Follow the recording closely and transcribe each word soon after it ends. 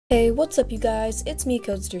Hey, what's up you guys? It's me,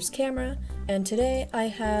 Codster's Camera, and today I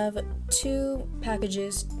have two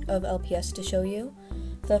packages of LPS to show you.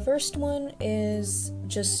 The first one is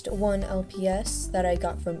just one LPS that I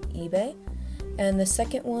got from eBay, and the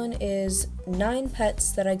second one is 9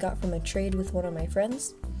 pets that I got from a trade with one of my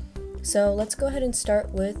friends. So let's go ahead and start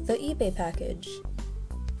with the eBay package.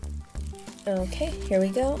 Okay, here we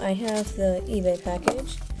go. I have the eBay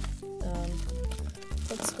package.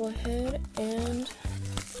 Let's go ahead and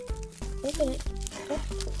open it.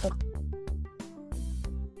 Oh.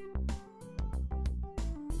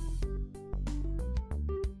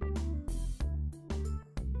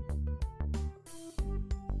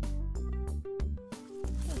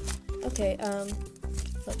 Okay,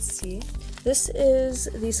 let's see. This is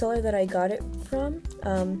the seller that I got it from,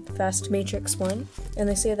 Fast Matrix 1, and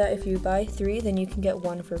they say that if you buy 3, then you can get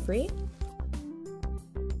 1 for free.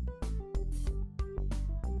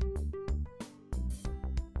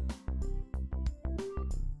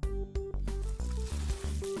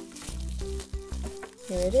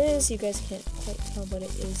 Here it is. You guys can't quite tell what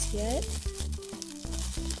it is yet.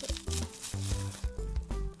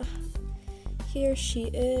 Here she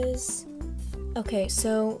is. Okay,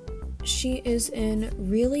 so she is in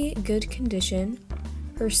really good condition.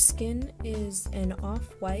 Her skin is an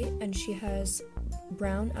off-white and she has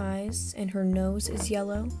brown eyes and her nose is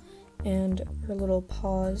yellow and her little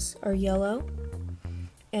paws are yellow.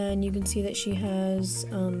 And you can see that she has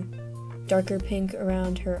darker pink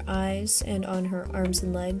around her eyes and on her arms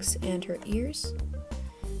and legs and her ears.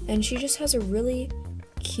 And she just has a really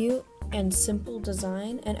cute and simple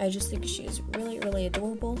design, and I just think she is really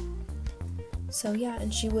adorable. So yeah,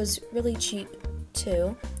 and she was really cheap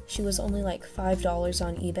too. She was only like $5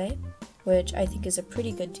 on eBay, which I think is a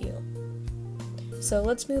pretty good deal. So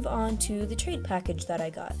let's move on to the trade package that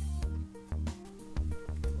I got.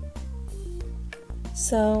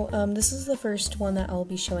 So this is the first one that I'll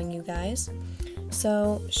be showing you guys.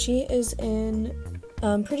 So she is in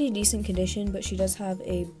pretty decent condition, but she does have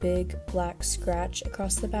a big black scratch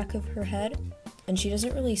across the back of her head, and she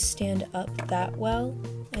doesn't really stand up that well,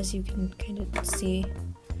 as you can kind of see,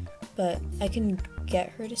 but I can get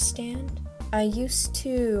her to stand. I used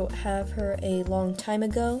to have her a long time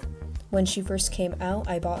ago. When she first came out,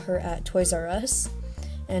 I bought her at Toys R Us.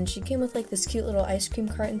 And she came with like this cute little ice cream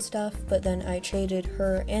cart and stuff, but then I traded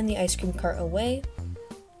her and the ice cream cart away.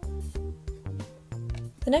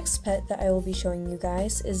 The next pet that I will be showing you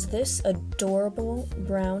guys is this adorable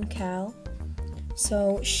brown cow.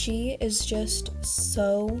 So she is just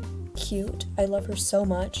so cute. I love her so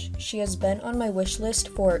much. She has been on my wish list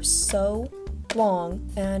for so long,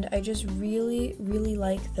 and I just really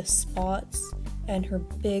like the spots and her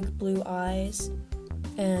big blue eyes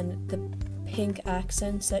and the pink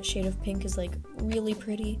accents. That shade of pink is like really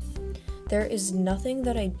pretty. There is nothing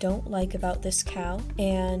that I don't like about this cow,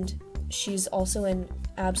 and she's also in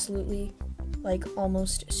absolutely like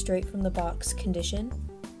almost straight from the box condition.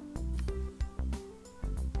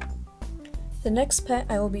 The next pet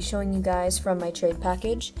I will be showing you guys from my trade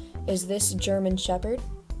package is this German Shepherd.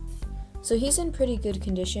 So he's in pretty good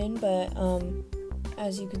condition, but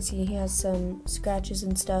as you can see, he has some scratches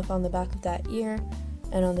and stuff on the back of that ear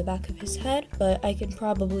and on the back of his head, but I could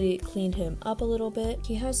probably clean him up a little bit.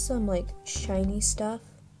 He has some like shiny stuff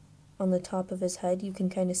on the top of his head. You can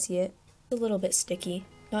kind of see it. It's a little bit sticky.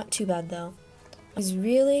 Not too bad though. He's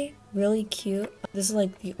really cute. This is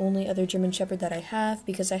like the only other German Shepherd that I have,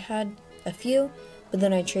 because I had a few, but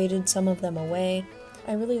then I traded some of them away.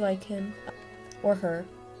 I really like him, or her,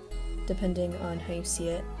 depending on how you see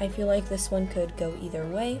it. I feel like this one could go either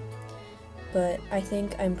way, but I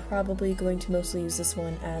think I'm probably going to mostly use this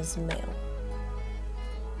one as male.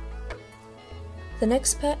 The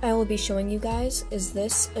next pet I will be showing you guys is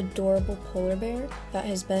this adorable polar bear that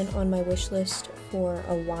has been on my wish list for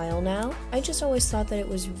a while now. I just always thought that it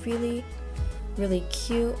was really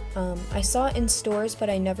cute. I saw it in stores, but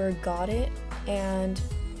I never got it, and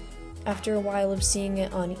after a while of seeing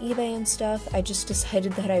it on eBay and stuff, I just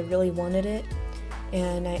decided that I really wanted it,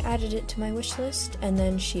 and I added it to my wish list, and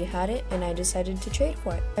then she had it, and I decided to trade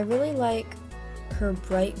for it. I really like her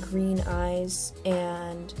bright green eyes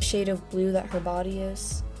and shade of blue that her body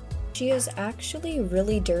is. She is actually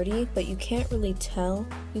really dirty, but you can't really tell.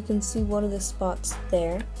 You can see one of the spots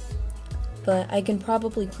there, but I can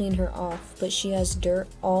probably clean her off, but she has dirt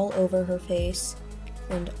all over her face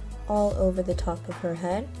and all over the top of her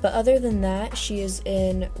head. But other than that, she is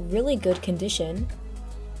in really good condition.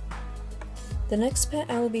 The next pet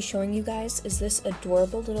I will be showing you guys is this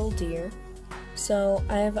adorable little deer. So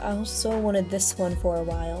I've also wanted this one for a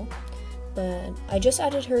while. but I just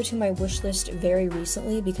added her to my wish list very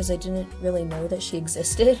recently because I didn't really know that she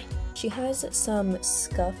existed. She has some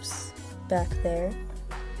scuffs back there.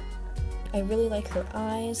 I really like her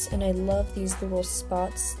eyes, and I love these little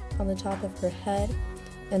spots on the top of her head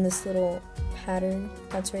and this little pattern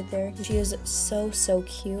that's right there. She is so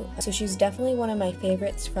cute. So she's definitely one of my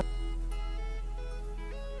favorites from.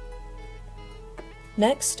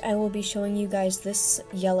 Next, I will be showing you guys this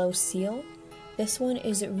yellow seal. This one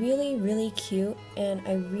is really cute, and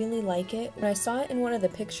I really like it. When I saw it in one of the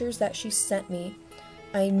pictures that she sent me,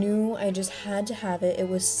 I knew I just had to have it. It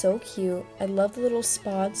was so cute. I love the little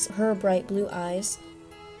spots, her bright blue eyes.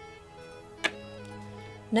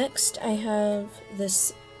 Next, I have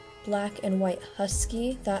this black and white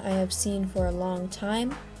husky that I have seen for a long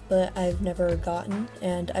time, but I've never gotten,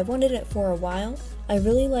 and I've wanted it for a while. I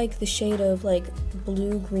really like the shade of like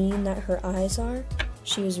blue-green that her eyes are.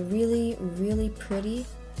 She is really pretty.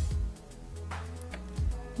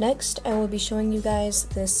 Next, I will be showing you guys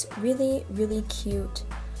this really cute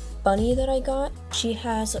bunny that I got. She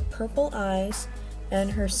has purple eyes,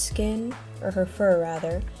 and her skin, or her fur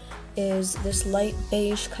rather, is this light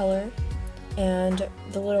beige color, and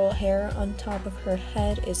the little hair on top of her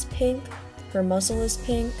head is pink. Her muzzle is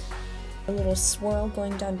pink. A little swirl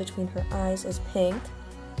going down between her eyes is pink.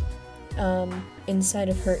 Inside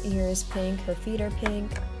of her ear is pink. Her feet are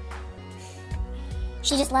pink.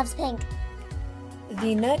 She just loves pink.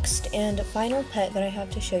 The next and final pet that I have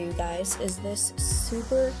to show you guys is this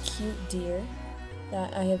super cute deer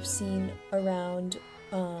that I have seen around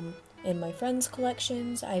in my friends'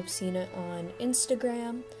 collections. I've seen it on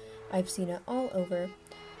Instagram. I've seen it all over,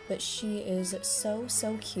 but she is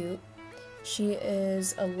so cute. She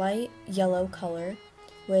is a light yellow color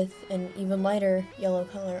with an even lighter yellow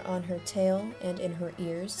color on her tail and in her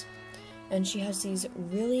ears. And she has these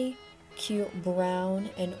really cute brown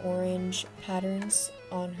and orange patterns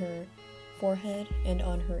on her forehead and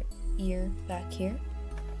on her ear back here.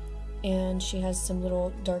 And she has some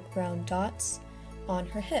little dark brown dots on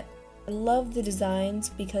her hip. I love the designs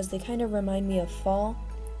because they kind of remind me of fall,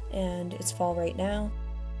 and it's fall right now.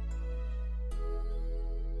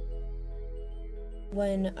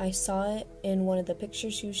 When I saw it in one of the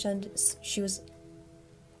pictures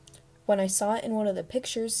when I saw it in one of the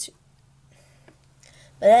pictures,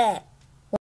 bleh.